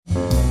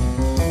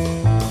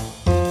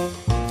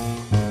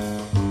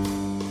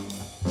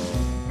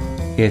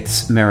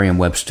It's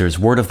Merriam-Webster's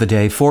Word of the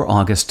Day for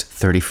August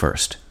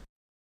 31st.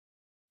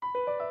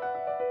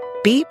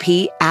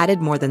 BP added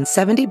more than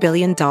 $70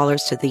 billion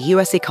to the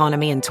U.S.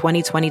 economy in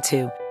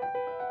 2022.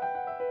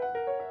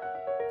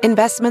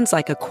 Investments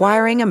like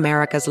acquiring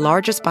America's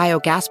largest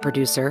biogas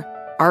producer,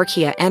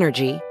 Archaea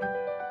Energy,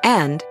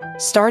 and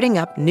starting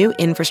up new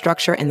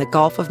infrastructure in the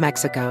Gulf of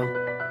Mexico.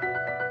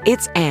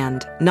 It's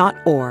and, not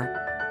or.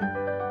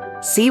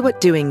 See what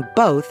doing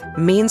both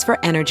means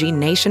for energy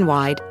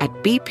nationwide at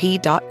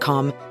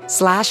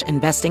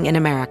bp.com/investing in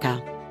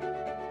America.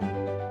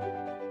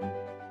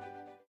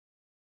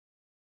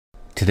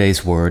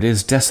 Today's word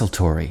is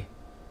desultory,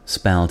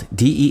 spelled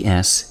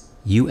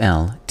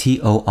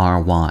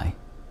D-E-S-U-L-T-O-R-Y.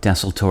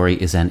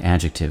 Desultory is an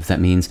adjective that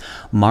means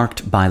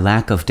marked by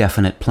lack of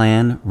definite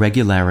plan,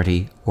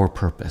 regularity, or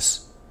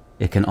purpose.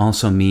 It can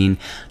also mean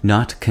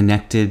not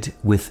connected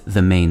with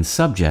the main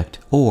subject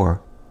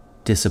or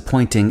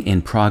disappointing in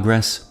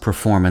progress,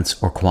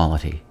 performance, or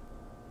quality.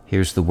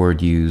 Here's the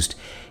word used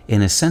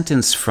in a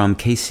sentence from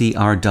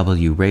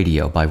KCRW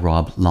Radio by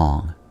Rob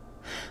Long.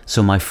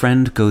 So my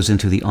friend goes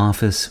into the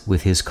office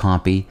with his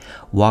copy,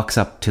 walks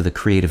up to the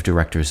creative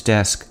director's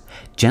desk,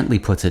 gently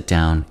puts it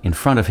down in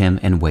front of him,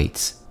 and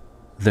waits.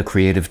 The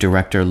creative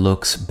director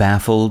looks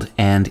baffled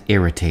and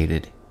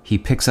irritated. He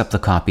picks up the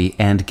copy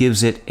and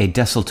gives it a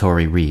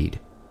desultory read.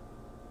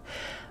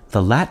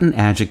 The Latin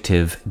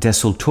adjective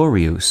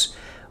desultorius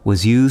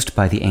was used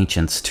by the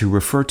ancients to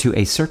refer to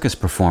a circus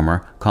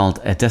performer called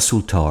a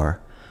desultor,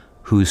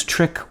 whose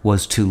trick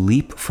was to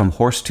leap from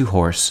horse to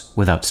horse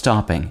without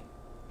stopping.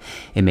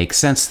 It makes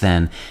sense,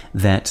 then,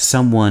 that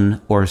someone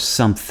or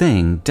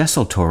something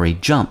desultory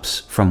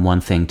jumps from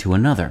one thing to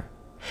another.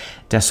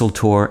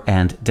 Desultor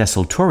and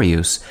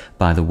desultorius,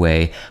 by the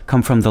way,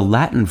 come from the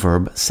Latin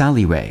verb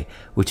salire,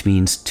 which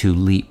means to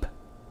leap.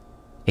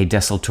 A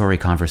desultory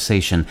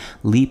conversation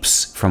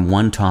leaps from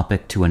one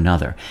topic to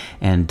another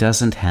and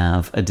doesn't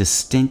have a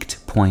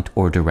distinct point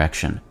or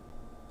direction.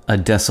 A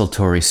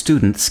desultory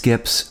student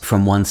skips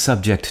from one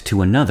subject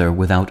to another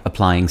without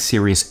applying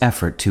serious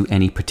effort to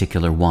any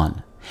particular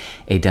one.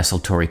 A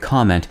desultory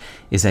comment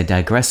is a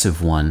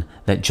digressive one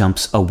that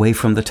jumps away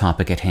from the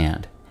topic at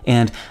hand.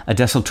 And a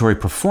desultory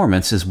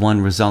performance is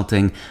one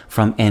resulting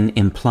from an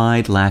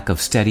implied lack of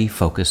steady,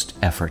 focused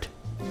effort.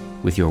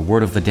 With your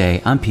Word of the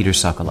Day, I'm Peter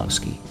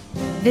Sokolowski.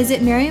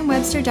 Visit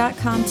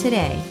Merriam-Webster.com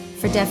today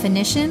for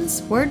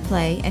definitions,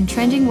 wordplay, and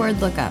trending word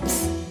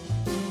lookups.